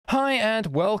Hi and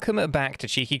welcome back to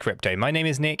Cheeky Crypto. My name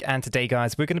is Nick, and today,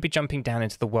 guys, we're going to be jumping down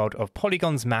into the world of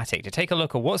Polygon's MATIC to take a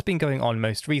look at what's been going on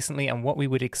most recently and what we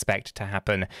would expect to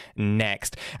happen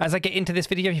next. As I get into this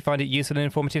video, if you find it useful and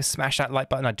informative, smash that like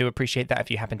button. I do appreciate that. If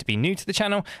you happen to be new to the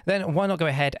channel, then why not go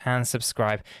ahead and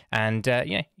subscribe and,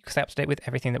 you can stay up to date with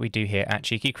everything that we do here at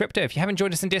Cheeky Crypto. If you haven't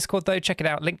joined us in Discord, though, check it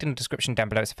out. Linked in the description down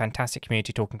below. It's a fantastic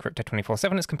community talking crypto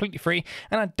 24/7. It's completely free,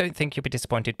 and I don't think you'll be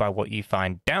disappointed by what you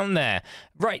find down there.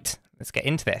 Right. Let's get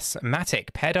into this.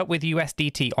 MATIC paired up with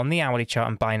USDT on the hourly chart,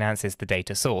 and Binance is the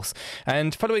data source.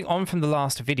 And following on from the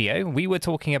last video, we were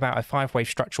talking about a 5-wave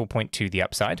structural point to the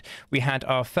upside. We had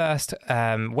our first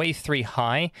wave 3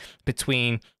 high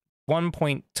between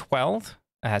 1.12.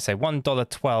 So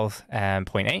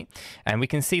 $1.12.8, and we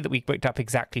can see that we booked up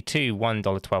exactly to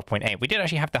 $1.12.8. We did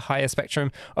actually have the higher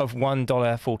spectrum of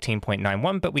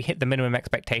 $1.14.91, but we hit the minimum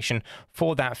expectation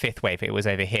for that fifth wave. It was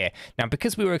over here. Now,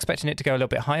 because we were expecting it to go a little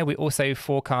bit higher, we also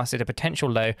forecasted a potential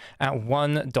low at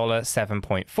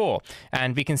 $1.07.4,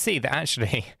 and we can see that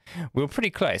actually we were pretty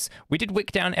close. We did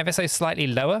wick down ever so slightly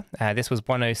lower. This was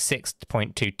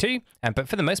 106.22, but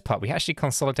for the most part, we actually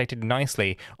consolidated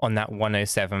nicely on that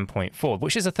 107.4,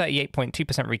 which is a 38.2%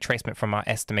 retracement from our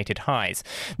estimated highs.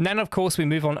 Then, of course, we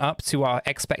move on up to our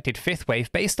expected fifth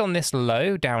wave based on this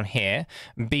low down here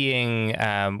being,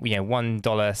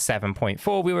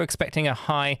 $1.07.4. We were expecting a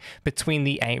high between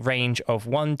the range of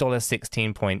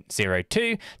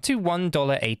 $1.16.02 to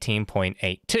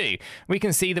 $1.18.82. We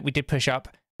can see that we did push up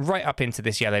right up into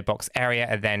this yellow box area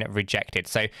and then rejected.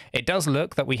 So it does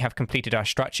look that we have completed our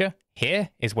structure. Here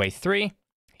is wave 3,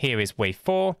 here is wave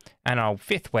 4, and our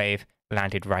fifth wave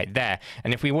landed right there.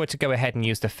 And if we were to go ahead and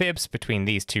use the fibs between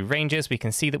these two ranges, we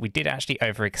can see that we did actually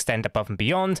overextend above and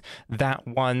beyond that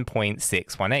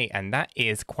 1.618, and that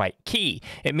is quite key.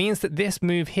 It means that this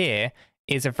move here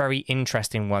is a very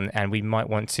interesting one, and we might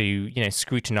want to,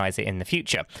 scrutinize it in the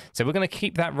future. So we're going to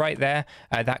keep that right there.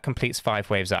 That completes 5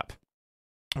 waves up.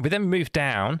 We then move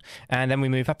down, and then we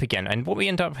move up again. And what we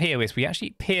end up here is we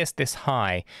actually pierced this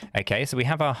high. Okay, so we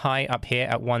have our high up here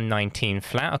at 119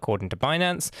 flat, according to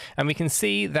Binance. And we can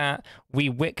see that we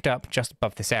wicked up just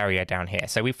above this area down here.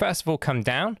 So we first of all come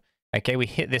down. Okay, we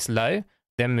hit this low,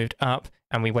 then moved up,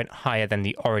 and we went higher than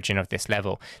the origin of this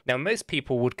level. Now, most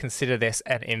people would consider this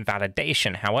an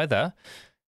invalidation. However,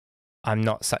 I'm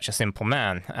not such a simple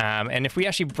man. And if we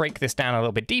actually break this down a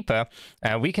little bit deeper,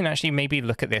 we can actually maybe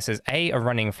look at this as A, a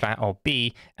running flat, or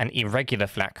B, an irregular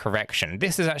flat correction.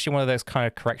 This is actually one of those kind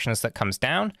of corrections that comes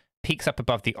down, peaks up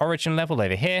above the origin level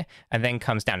over here, and then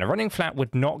comes down. A running flat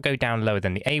would not go down lower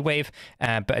than the A wave,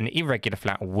 but an irregular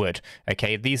flat would.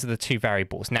 Okay, these are the two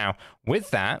variables. Now, with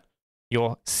that,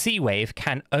 your C wave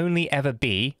can only ever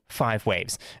be 5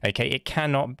 waves. Okay, it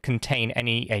cannot contain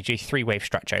any a 3-wave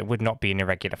structure. It would not be an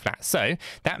irregular flat. So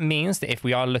that means that if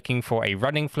we are looking for a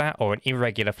running flat or an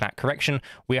irregular flat correction,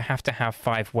 we have to have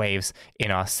 5 waves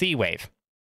in our C wave.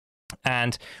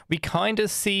 And we kind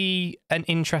of see an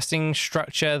interesting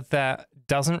structure that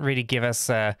doesn't really give us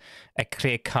a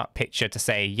clear-cut picture to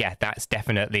say, yeah, that's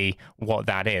definitely what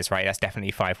that is, right? That's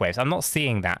definitely 5 waves. I'm not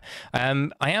seeing that.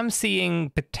 I am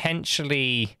seeing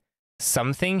potentially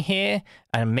something here,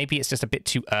 and maybe it's just a bit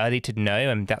too early to know,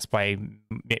 and that's why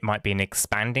it might be an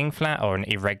expanding flat or an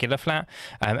irregular flat.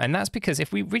 And that's because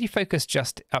if we really focus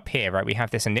just up here, right, we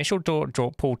have this initial draw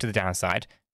pull to the downside,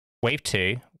 wave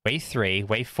 2, wave 3,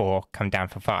 wave 4, come down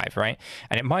for 5, right?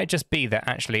 And it might just be that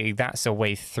actually that's a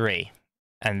wave 3,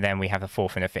 and then we have a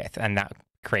 4th and a 5th, and that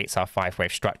creates our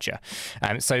 5-wave structure.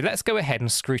 So let's go ahead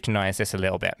and scrutinize this a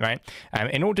little bit, right?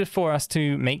 In order for us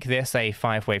to make this a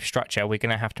 5-wave structure, we're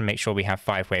going to have to make sure we have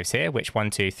 5 waves here, which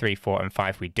 1, 2, 3, 4, and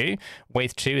 5 we do.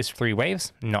 Wave 2 is 3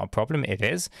 waves, not a problem, it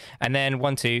is. And then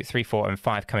 1, 2, 3, 4, and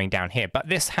 5 coming down here. But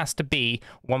this has to be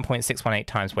 1.618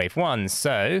 times wave 1,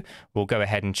 so we'll go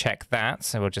ahead and check that.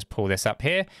 So we'll just pull this up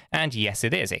here, and yes,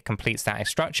 it is. It completes that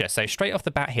structure. So straight off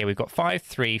the bat here, we've got 5,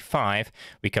 3, 5.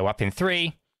 We go up in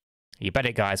 3. You bet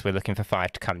it, guys, we're looking for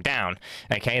 5 to come down.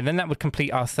 Okay, and then that would complete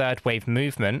our 3rd wave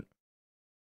movement.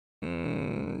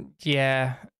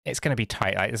 Yeah, it's going to be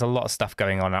tight. Like, there's a lot of stuff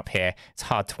going on up here. It's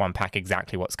hard to unpack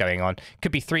exactly what's going on.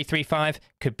 Could be 3, 3, 5.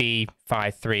 Could be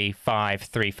 5, 3, 5,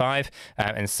 3, 5,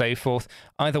 and so forth.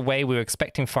 Either way, we were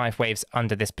expecting 5 waves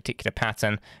under this particular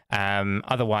pattern.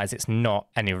 Otherwise, it's not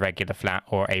an irregular flat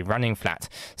or a running flat.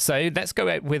 So let's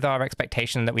go with our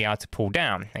expectation that we are to pull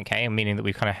down, okay, meaning that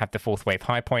we kind of have the 4th wave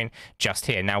high point just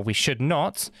here. Now, we should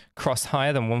not cross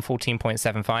higher than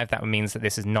 114.75. That means that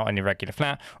this is not an irregular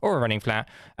flat or a running flat.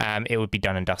 It would be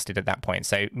done and dusted at that point.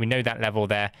 So we know that level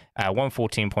there,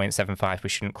 114.75. We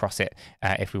shouldn't cross it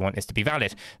if we want this to be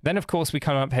valid. Then, of course, we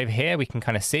come up over here. We can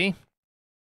kind of see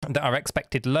that our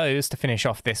expected lows to finish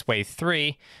off this wave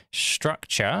 3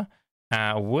 structure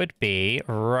would be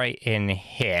right in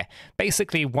here.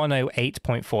 Basically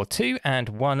 108.42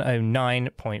 and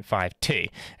 109.52.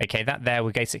 Okay, that there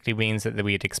basically means that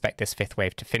we'd expect this fifth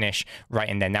wave to finish right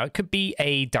in there. Now, it could be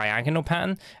a diagonal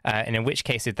pattern, and in which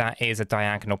case, if that is a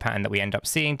diagonal pattern that we end up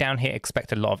seeing down here,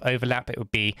 expect a lot of overlap. It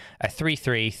would be a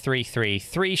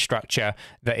 3-3-3-3-3 structure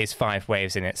that is 5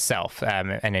 waves in itself,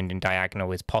 and ending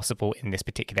diagonal is possible in this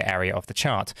particular area of the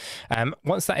chart.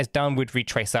 Once that is done, we'd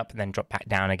retrace up and then drop back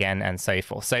down again, and so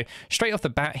forth. So straight off the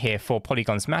bat here for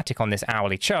Polygon's MATIC on this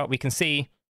hourly chart, we can see,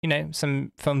 you know,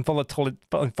 some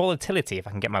volatility, if I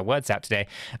can get my words out today,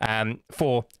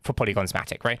 for Polygon's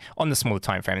MATIC, right, on the smaller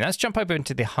time frame. Now, let's jump over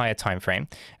into the higher time frame.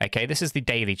 Okay, this is the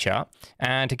daily chart,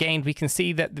 and again, we can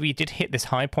see that we did hit this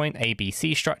high point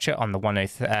ABC structure on the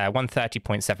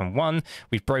 130.71.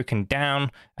 We've broken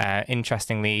down.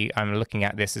 Interestingly, I'm looking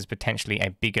at this as potentially a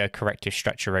bigger corrective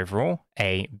structure overall,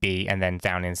 A, B, and then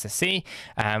down into C.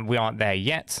 We aren't there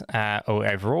yet. Or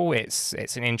overall, it's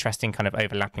an interesting kind of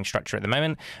overlapping structure at the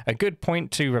moment. A good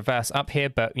point to reverse up here,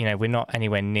 but you know, we're not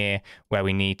anywhere near where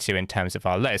we need to in terms of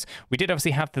our lows. We did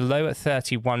obviously have the low at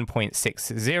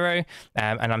 31.60,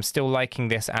 and I'm still liking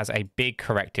this as a big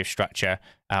corrective structure.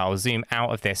 I'll zoom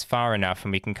out of this far enough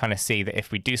and we can kind of see that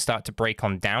if we do start to break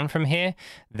on down from here,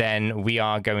 then we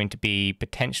are going to be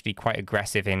potentially quite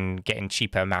aggressive in getting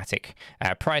cheaper MATIC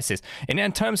prices. And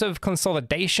in terms of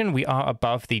consolidation, we are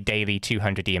above the daily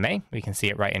 200 EMA. We can see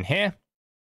it right in here.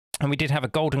 And we did have a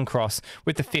golden cross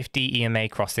with the 50 EMA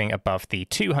crossing above the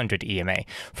 200 EMA.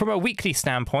 From a weekly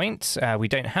standpoint, we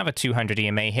don't have a 200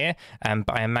 EMA here, but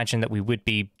I imagine that we would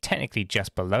be technically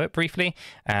just below it briefly.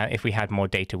 If we had more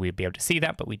data, we'd be able to see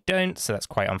that, but we don't, so that's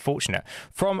quite unfortunate.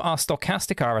 From our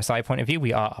stochastic RSI point of view,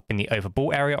 we are up in the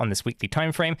overbought area on this weekly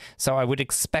time frame, so I would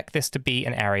expect this to be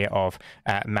an area of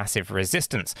massive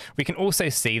resistance. We can also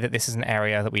see that this is an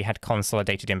area that we had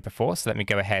consolidated in before, so let me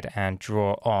go ahead and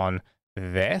draw on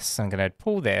this. I'm going to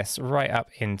pull this right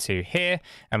up into here,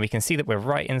 and we can see that we're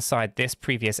right inside this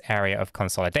previous area of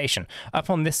consolidation. Up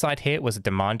on this side here was a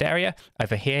demand area.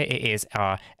 Over here it is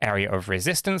our area of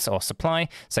resistance or supply.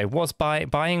 So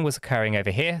buying was occurring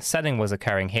over here, selling was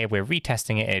occurring here. We're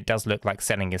retesting it. It does look like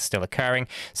selling is still occurring.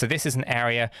 So this is an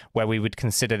area where we would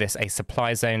consider this a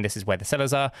supply zone. This is where the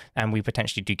sellers are, and we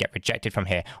potentially do get rejected from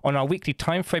here. On our weekly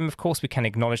time frame, of course, we can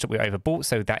acknowledge that we're overbought,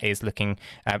 so that is looking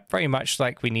very much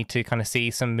like we need to kind of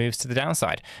see some moves to the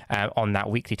downside on that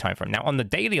weekly time frame. Now, on the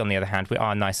daily, on the other hand, we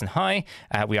are nice and high.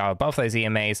 We are above those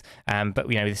EMAs,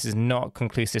 but you know, this is not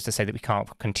conclusive to say that we can't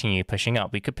continue pushing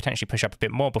up. We could potentially push up a bit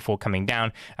more before coming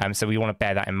down, so we want to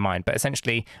bear that in mind. But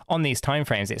essentially, on these time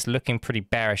frames, it's looking pretty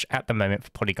bearish at the moment for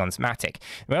Polygon's MATIC.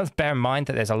 We have to bear in mind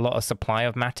that there's a lot of supply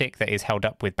of MATIC that is held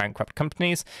up with bankrupt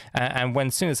companies, and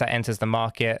as soon as that enters the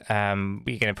market,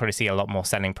 we're going to probably see a lot more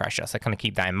selling pressure. So kind of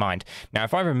keep that in mind. Now,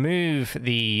 if I remove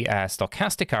the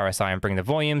stochastic RSI and bring the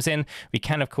volumes in, we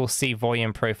can of course see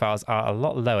volume profiles are a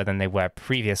lot lower than they were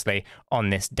previously on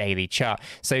this daily chart.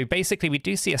 So basically we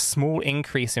do see a small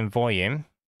increase in volume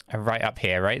right up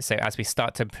here, right? So as we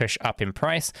start to push up in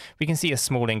price, we can see a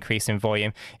small increase in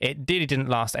volume. It really didn't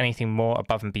last anything more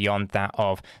above and beyond that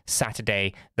of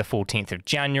Saturday, the 14th of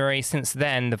January. Since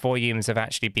then, the volumes have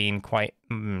actually been quite,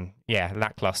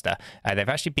 lackluster. They've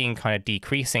actually been kind of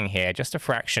decreasing here, just a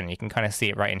fraction. You can kind of see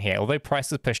it right in here. Although price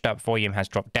has pushed up, volume has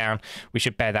dropped down. We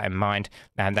should bear that in mind,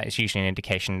 and that is usually an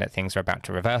indication that things are about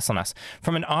to reverse on us.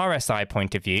 From an RSI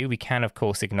point of view, we can of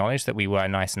course acknowledge that we were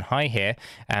nice and high here,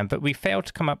 but we failed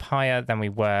to come up higher than we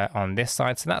were on this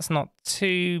side, so that's not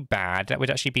too bad. That would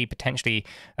actually be potentially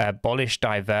a bullish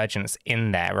divergence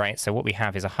in there, right? So what we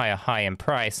have is a higher high in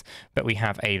price, but we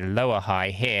have a lower high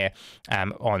here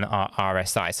on our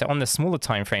RSI. So on the smaller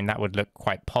time frame, that would look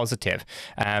quite positive.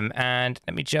 And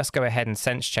let me just go ahead and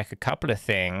sense check a couple of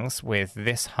things with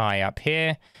this high up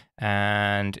here.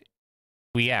 And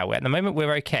at the moment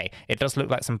we're okay. It does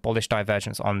look like some bullish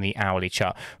divergence on the hourly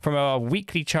chart. From our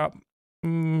weekly chart,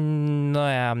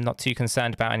 I'm not too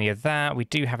concerned about any of that. We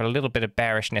do have a little bit of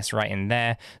bearishness right in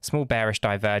there. Small bearish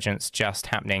divergence just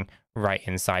happening right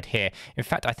inside here. In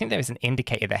fact, I think there is an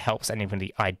indicator that helps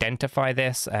anybody identify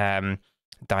this.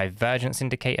 Divergence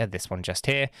indicator, this one just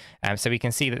here. So we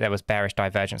can see that there was bearish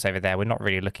divergence over there. We're not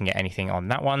really looking at anything on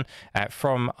that one.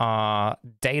 From our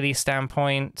daily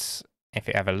standpoint, if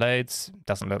it ever loads,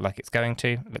 doesn't look like it's going to.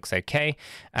 It looks okay.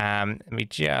 Let me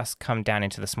just come down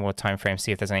into the smaller time frame,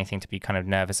 see if there's anything to be kind of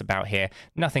nervous about here.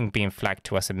 Nothing being flagged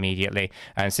to us immediately.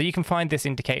 So you can find this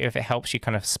indicator if it helps you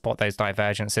kind of spot those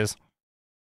divergences.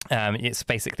 It's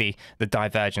basically the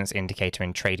divergence indicator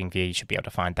in TradingView. You should be able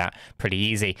to find that pretty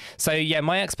easy. So yeah,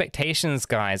 my expectations,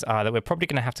 guys, are that we're probably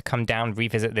going to have to come down,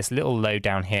 revisit this little low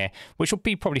down here, which will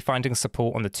be probably finding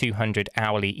support on the 200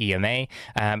 hourly EMA,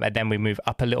 and then we move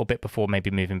up a little bit before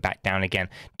maybe moving back down again.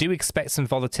 Do expect some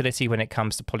volatility when it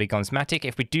comes to Polygon's MATIC.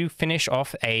 If we do finish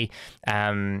off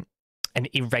an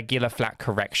irregular flat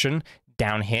correction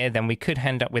down here, then we could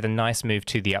end up with a nice move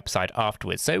to the upside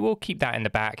afterwards. So we'll keep that in the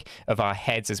back of our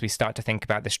heads as we start to think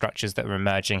about the structures that are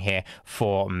emerging here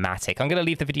for MATIC. I'm going to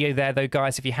leave the video there though,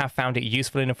 guys. If you have found it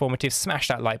useful and informative, smash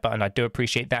that like button. I do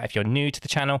appreciate that. If you're new to the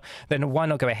channel, then why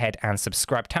not go ahead and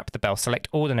subscribe, tap the bell, select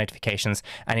all the notifications,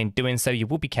 and in doing so, you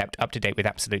will be kept up to date with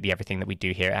absolutely everything that we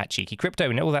do here at Cheeky Crypto.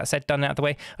 And all that said, done out of the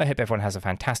way, I hope everyone has a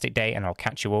fantastic day, and I'll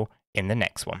catch you all in the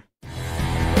next one.